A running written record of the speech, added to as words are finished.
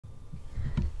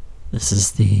This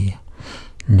is the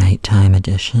nighttime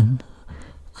edition.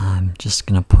 I'm just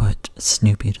gonna put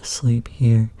Snoopy to sleep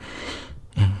here,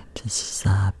 and this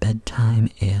is bedtime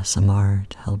ASMR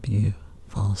to help you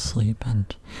fall asleep.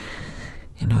 And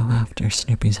you know, after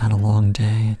Snoopy's had a long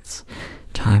day, it's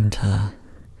time to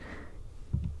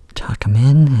tuck him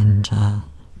in and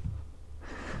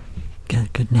get a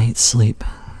good night's sleep.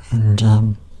 And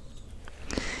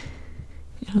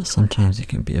you know, sometimes you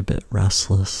can be a bit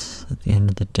restless at the end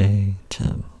of the day.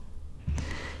 To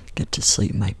get to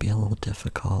sleep might be a little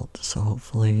difficult, so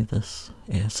hopefully this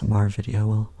ASMR video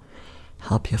will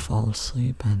help you fall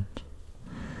asleep. And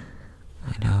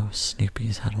I know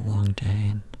Snoopy's had a long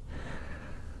day, and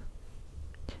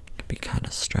it can be kind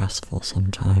of stressful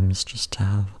sometimes just to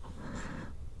have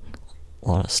a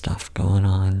lot of stuff going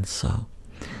on, so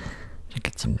I think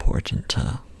it's important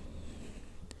to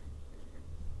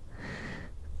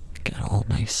get all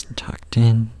nice and tucked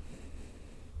in.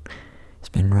 He's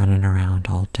been running around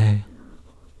all day.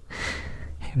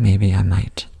 Hey, maybe I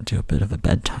might do a bit of a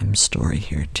bedtime story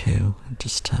here too,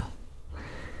 just to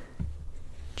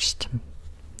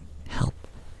help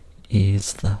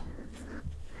ease the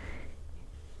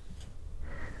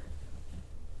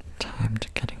time to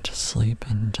getting to sleep.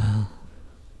 And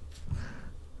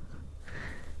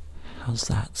how's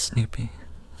that, Snoopy?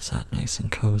 Is that nice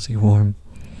and cozy, warm?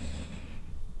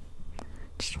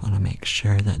 Just want to make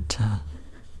sure that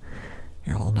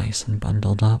you're all nice and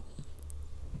bundled up.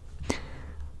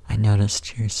 I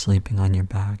noticed you're sleeping on your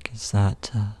back. Is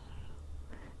that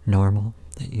normal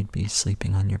that you'd be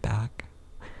sleeping on your back?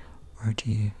 Or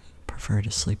do you prefer to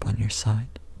sleep on your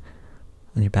side?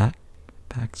 On your back?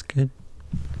 Back's good?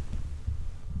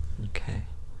 Okay.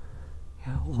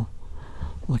 Yeah,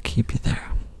 we'll keep you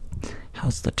there.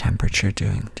 How's the temperature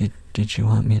doing? Did you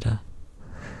want me to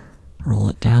roll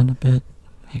it down a bit?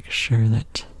 Make sure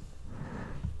that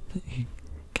you're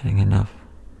getting enough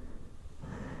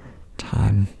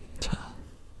time to...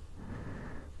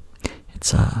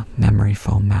 It's a memory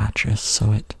foam mattress,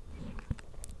 so it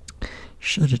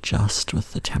should adjust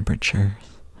with the temperature.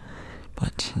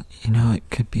 But, you know, it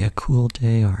could be a cool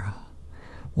day or a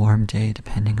warm day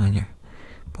depending on your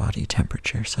body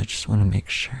temperature, so I just want to make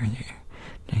sure that you're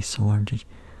nice and warm. Did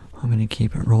you want me to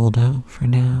keep it rolled out for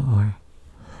now, or...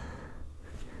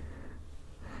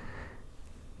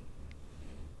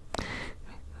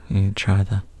 You try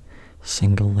the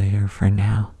single layer for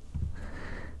now,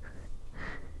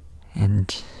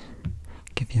 and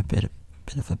give you a bit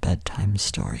of a bedtime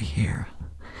story here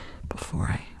before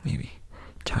I maybe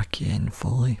tuck you in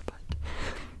fully. But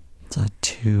it's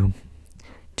two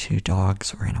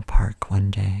dogs were in a park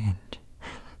one day, and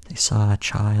they saw a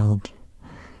child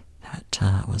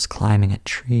that was climbing a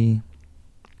tree,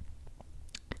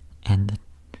 and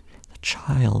the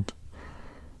child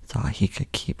thought he could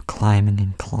keep climbing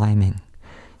and climbing,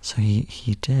 so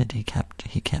he did. He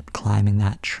kept climbing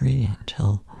that tree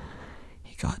until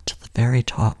he got to the very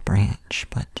top branch,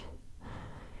 but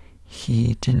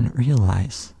he didn't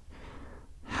realize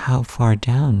how far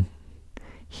down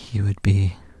he would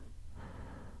be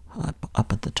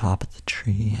up at the top of the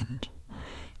tree, and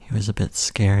he was a bit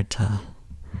scared to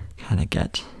kind of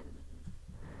get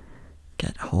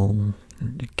home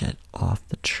and get off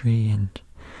the tree. And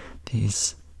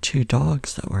these two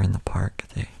dogs that were in the park,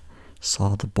 they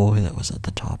saw the boy that was at the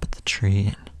top of the tree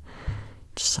and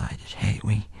decided, hey,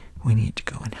 we need to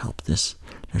go and help this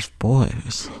boy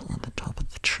who's on the top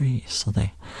of the tree. So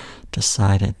they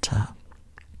decided to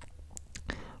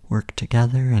work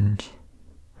together, and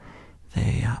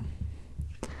they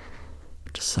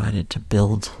decided to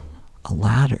build a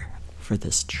ladder for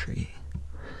this tree.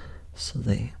 So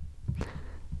they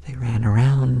ran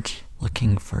around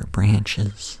looking for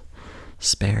branches,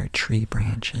 spare tree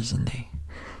branches, and they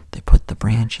put the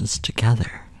branches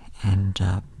together and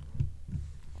to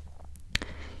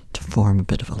form a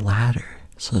bit of a ladder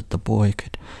so that the boy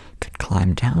could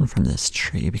climb down from this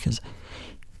tree, because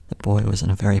the boy was in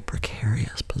a very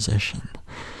precarious position.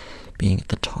 Being at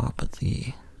the top of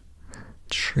the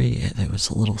tree, it was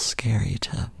a little scary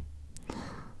to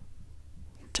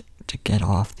get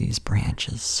off these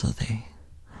branches, so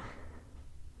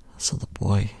the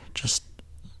boy just,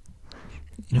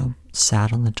 you know,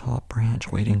 sat on the top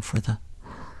branch waiting for the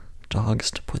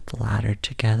dogs to put the ladder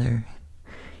together,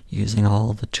 using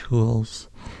all the tools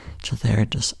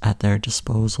at their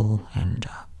disposal. And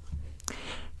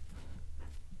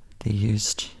they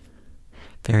used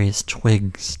various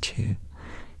twigs to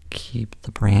keep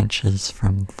the branches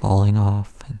from falling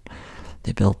off, and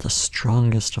they built the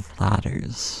strongest of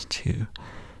ladders to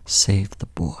save the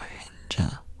boy.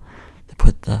 And they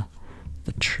put the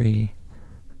tree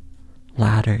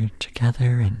ladder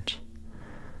together, and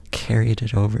carried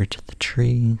it over to the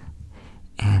tree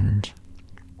and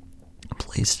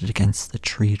placed it against the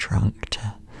tree trunk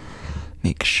to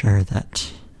make sure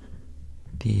that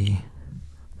the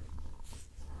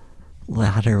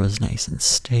ladder was nice and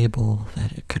stable,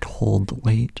 that it could hold the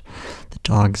weight. The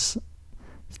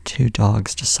two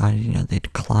dogs decided,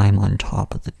 they'd climb on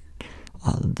top of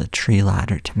the tree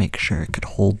ladder to make sure it could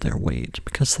hold their weight,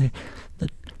 because the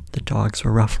dogs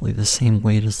were roughly the same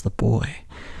weight as the boy.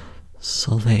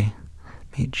 So they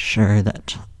made sure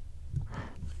that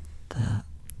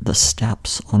the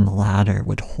steps on the ladder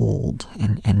would hold,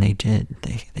 and they did.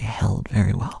 They held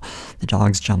very well. The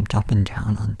dogs jumped up and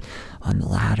down on the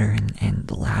ladder, and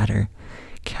the ladder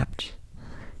kept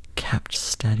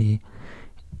steady,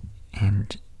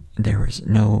 and there was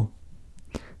no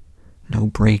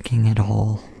breaking at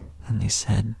all. And they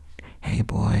said, "Hey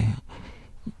boy,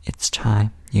 it's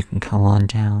time. You can come on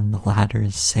down. The ladder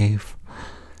is safe."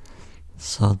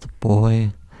 So the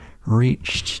boy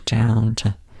reached down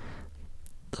to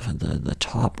the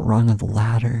top rung of the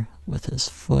ladder with his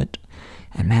foot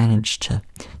and managed to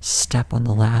step on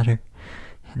the ladder,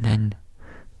 and then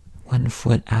one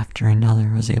foot after another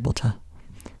was able to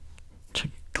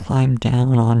climb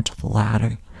down onto the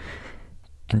ladder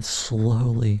and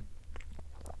slowly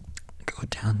go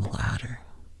down the ladder.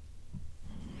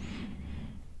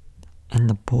 And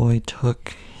the boy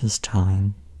took his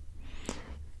time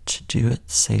to do it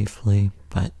safely,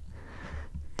 but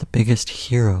the biggest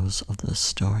heroes of this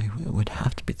story would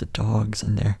have to be the dogs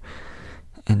and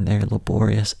their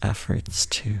laborious efforts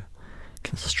to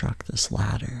construct this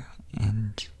ladder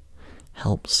and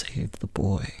help save the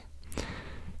boy.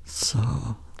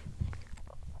 So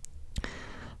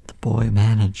the boy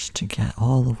managed to get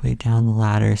all the way down the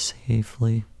ladder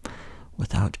safely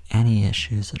without any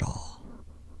issues at all.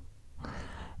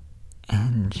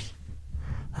 And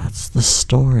that's the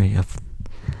story of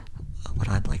what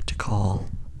I'd like to call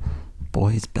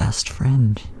boy's best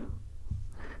friend.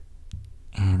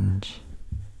 And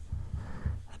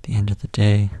at the end of the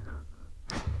day,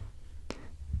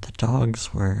 the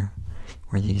dogs were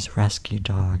these rescue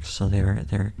dogs. So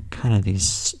they're kind of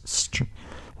these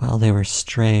they were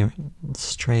stray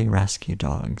rescue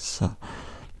dogs. So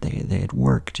they had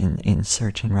worked in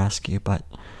search and rescue, but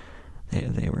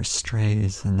they were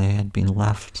strays, and they had been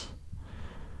left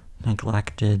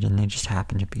neglected, and they just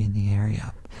happened to be in the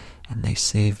area, and they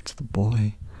saved the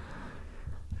boy.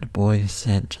 The boy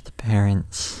said to the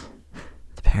parents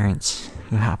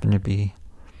who happened to be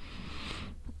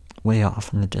way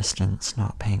off in the distance,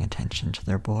 not paying attention to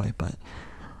their boy, but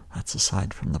that's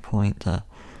aside from the point. The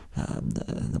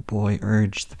boy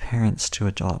urged the parents to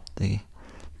adopt the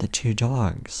two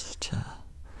dogs, to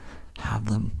have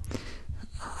them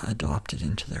adopted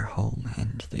into their home,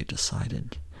 and they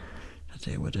decided that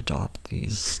they would adopt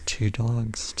these two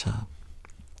dogs to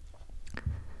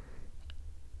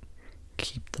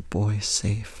keep the boy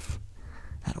safe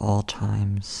at all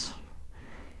times,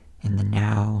 in the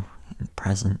now, in the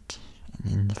present,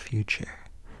 and in the future.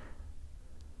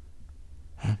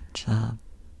 And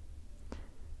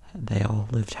they all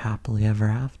lived happily ever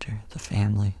after, the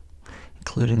family,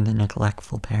 including the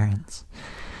neglectful parents.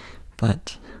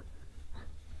 But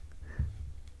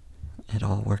it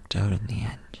all worked out in the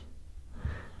end.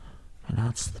 And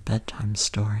that's the bedtime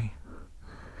story.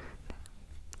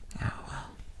 Now,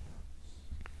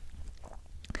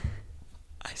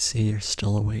 I see you're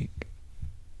still awake.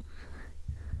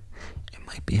 It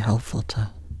might be helpful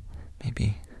to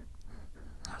maybe,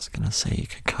 I was gonna say you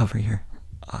could cover your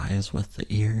eyes with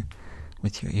your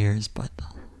ears, but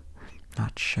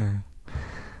not sure.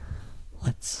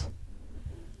 Let's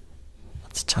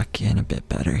tuck you in a bit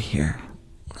better here.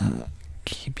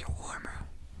 Keep you warmer.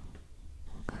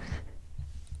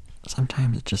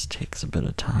 Sometimes it just takes a bit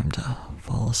of time to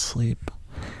fall asleep,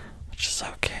 which is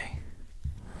okay.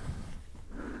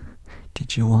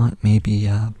 Did you want maybe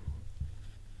like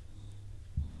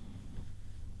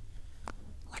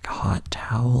a hot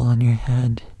towel on your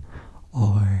head,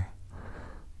 or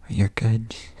you're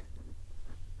good?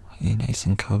 Are you nice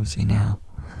and cozy now?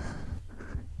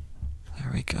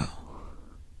 There we go.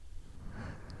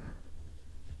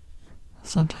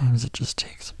 Sometimes it just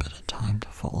takes a bit of time to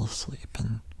fall asleep,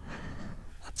 and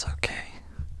that's okay.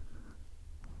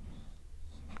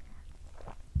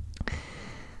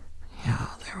 Yeah,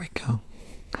 there we go.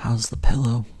 How's the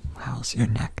pillow? How's your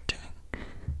neck doing?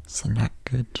 Is the neck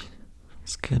good?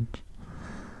 It's good.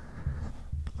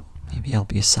 Maybe I'll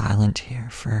be silent here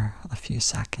for a few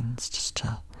seconds just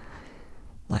to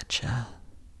let you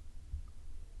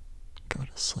go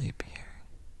to sleep here.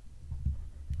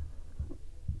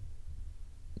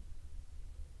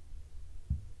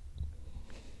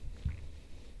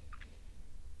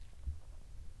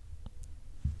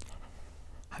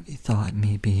 Have you thought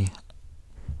maybe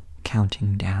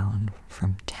counting down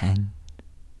from 10,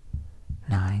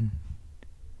 9,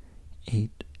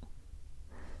 8,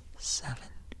 7,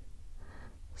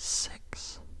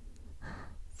 6,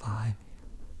 5,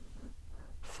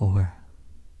 4,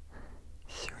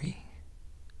 3,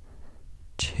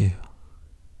 2,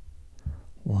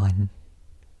 1.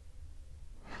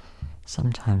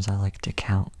 Sometimes I like to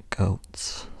count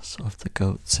goats, so if the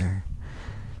goats are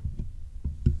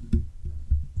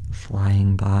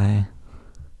flying by,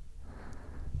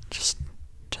 just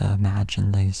to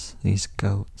imagine these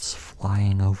goats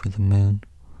flying over the moon,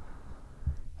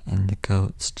 and the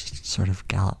goats just sort of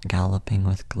galloping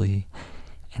with glee,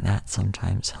 and that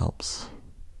sometimes helps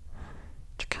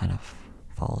to kind of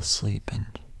fall asleep.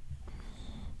 And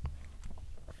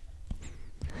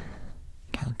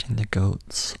counting the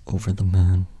goats over the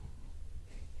moon,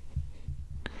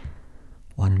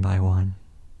 one by one.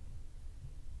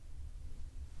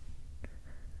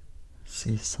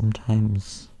 See,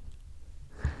 sometimes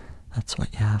that's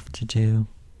what you have to do.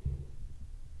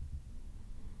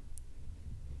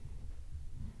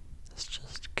 Let's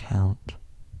just count.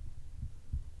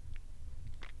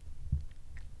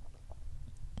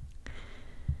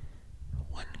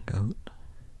 One goat,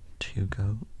 two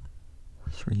goats,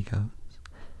 three goats,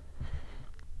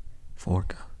 four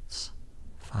goats,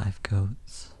 five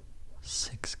goats,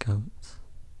 six goats,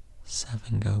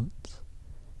 seven goats,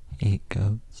 eight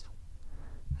goats,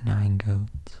 9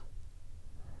 goats,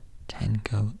 10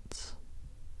 goats.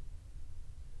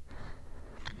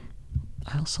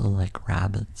 I also like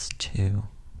rabbits too.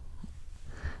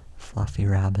 Fluffy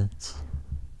rabbits.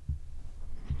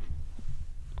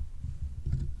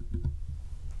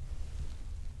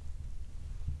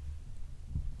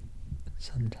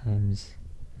 Sometimes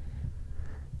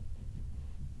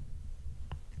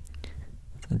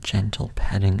the gentle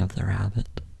petting of the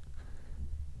rabbit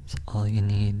is all you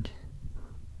need.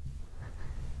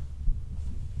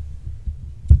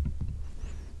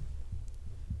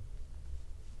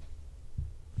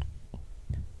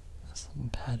 Some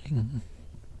petting.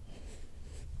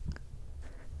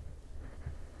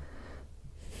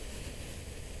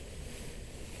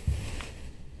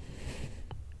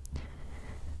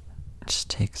 Just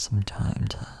take some time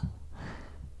to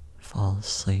fall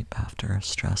asleep after a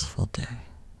stressful day.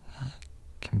 It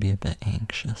can be a bit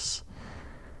anxious,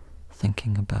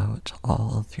 thinking about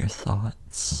all of your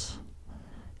thoughts.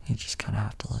 You just kind of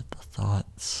have to let the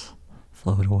thoughts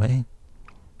float away.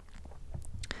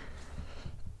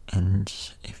 And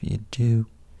if you do,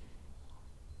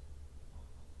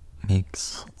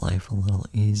 makes life a little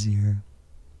easier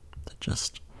to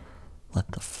just let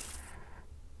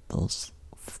those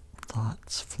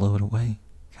thoughts float away,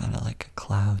 kind of like a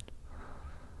cloud.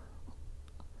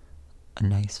 A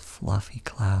nice fluffy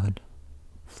cloud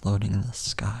floating in the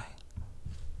sky.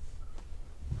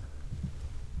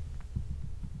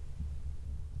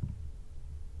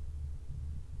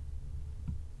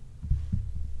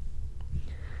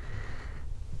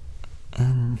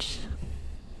 And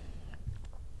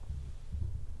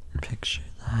picture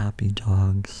the happy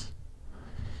dogs.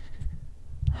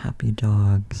 Happy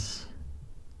dogs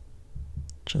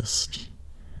just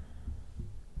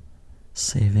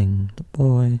saving the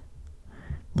boy,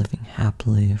 living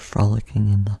happily,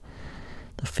 frolicking in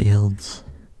the fields.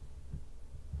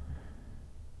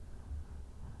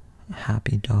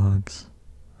 Happy dogs.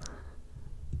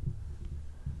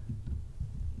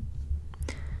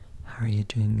 How are you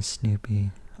doing,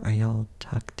 Snoopy? Are you all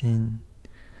tucked in?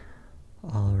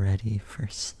 All ready for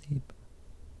sleep?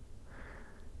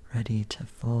 Ready to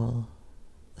fall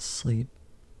asleep?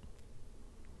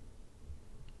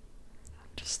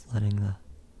 Just letting the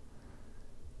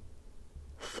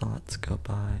thoughts go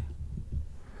by.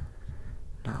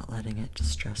 Not letting it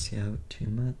stress you out too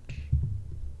much.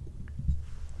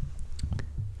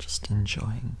 Just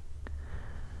enjoying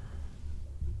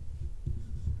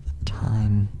the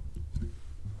time.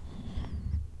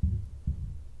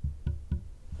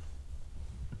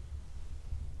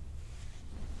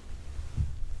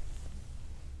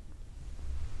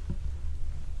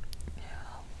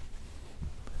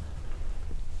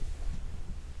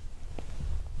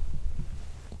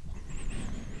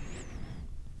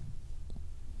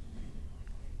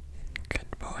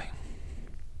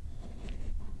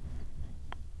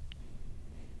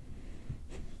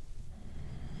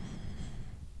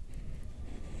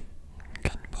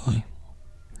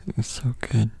 It's so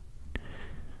good.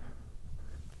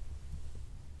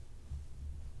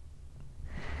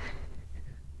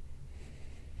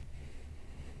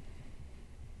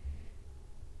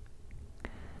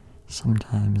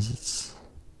 Sometimes it's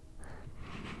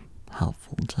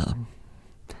helpful to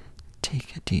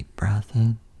take a deep breath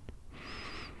in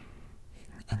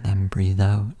and then breathe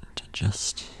out to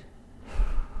just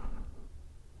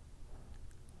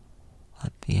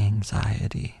let the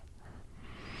anxiety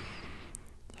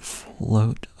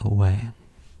float away.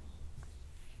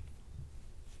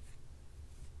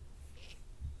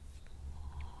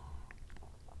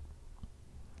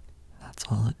 That's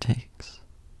all it takes.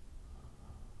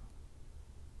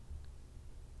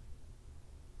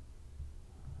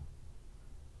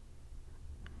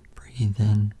 Breathe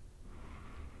in.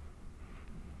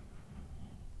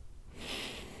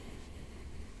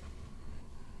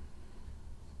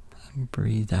 And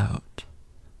breathe out.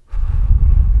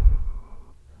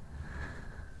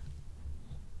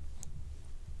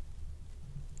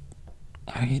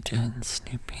 How are you doing,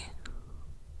 Snoopy?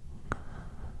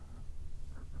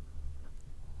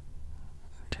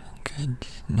 Doing good.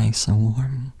 Nice and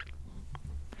warm.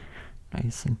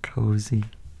 Nice and cozy.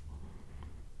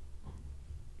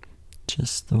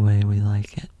 Just the way we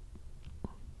like it.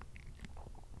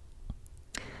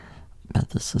 Bet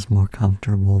this is more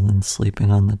comfortable than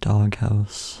sleeping on the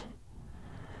doghouse.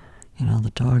 You know,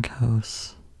 the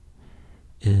doghouse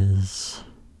is...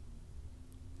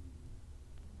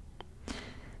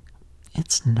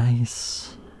 It's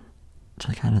nice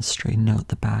to kind of straighten out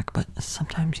the back, but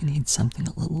sometimes you need something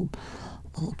a little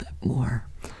bit more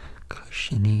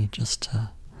cushiony just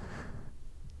to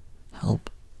help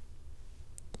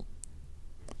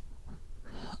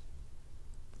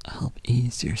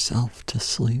ease yourself to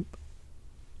sleep.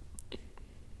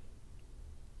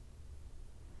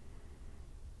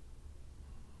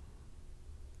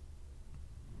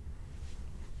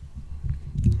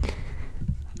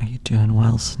 Are you doing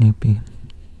well, Snoopy?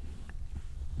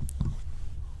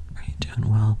 Are you doing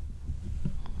well?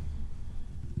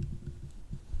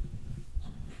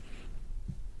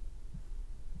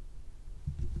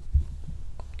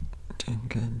 Doing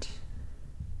good.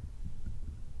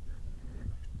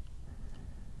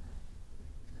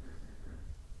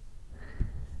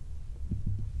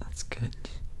 That's good.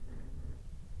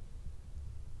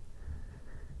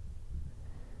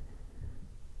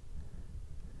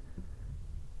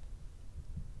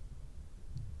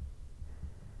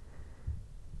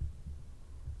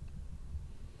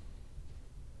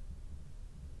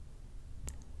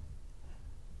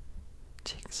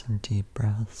 Take some deep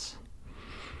breaths.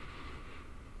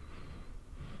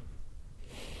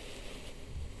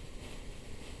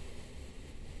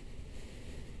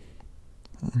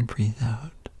 And breathe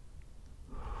out.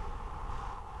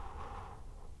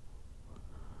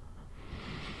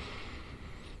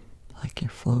 Like you're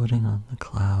floating on the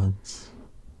clouds.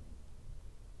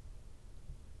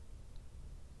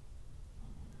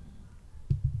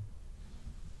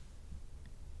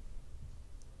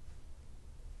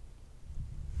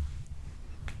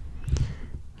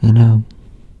 You know,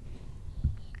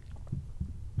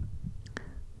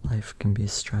 life can be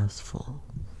stressful,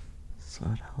 so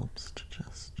it helps to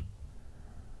just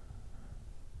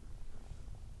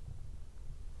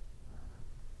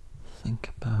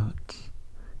think about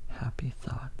happy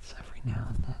thoughts every now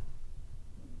and then.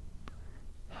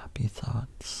 Happy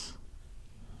thoughts.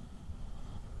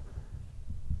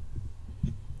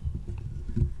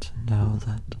 To know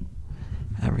that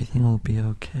everything will be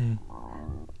okay.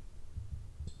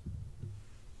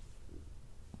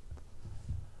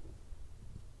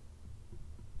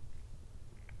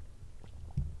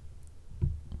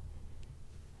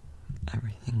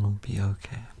 Everything will be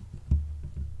okay.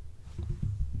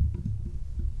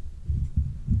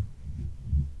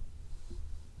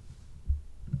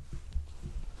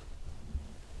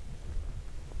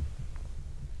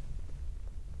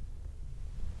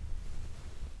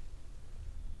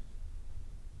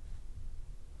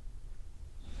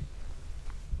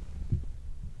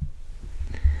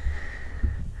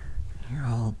 You're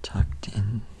all tucked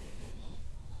in,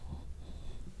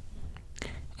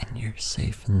 and you're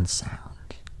safe and sound.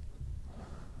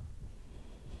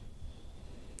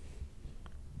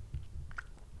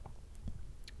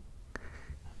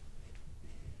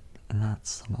 And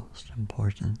that's the most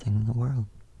important thing in the world.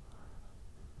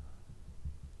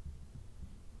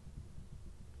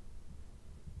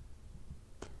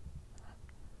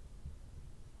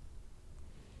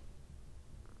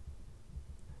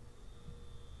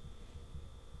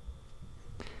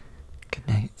 Good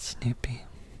night, Snoopy.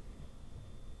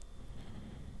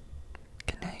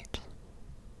 Good night.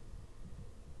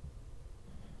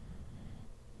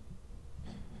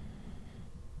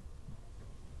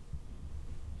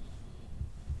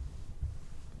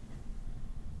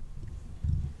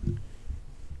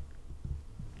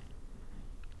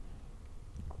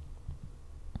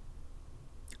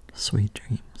 Sweet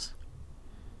dreams.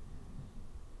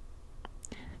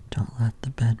 let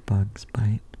the bed bugs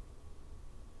bite.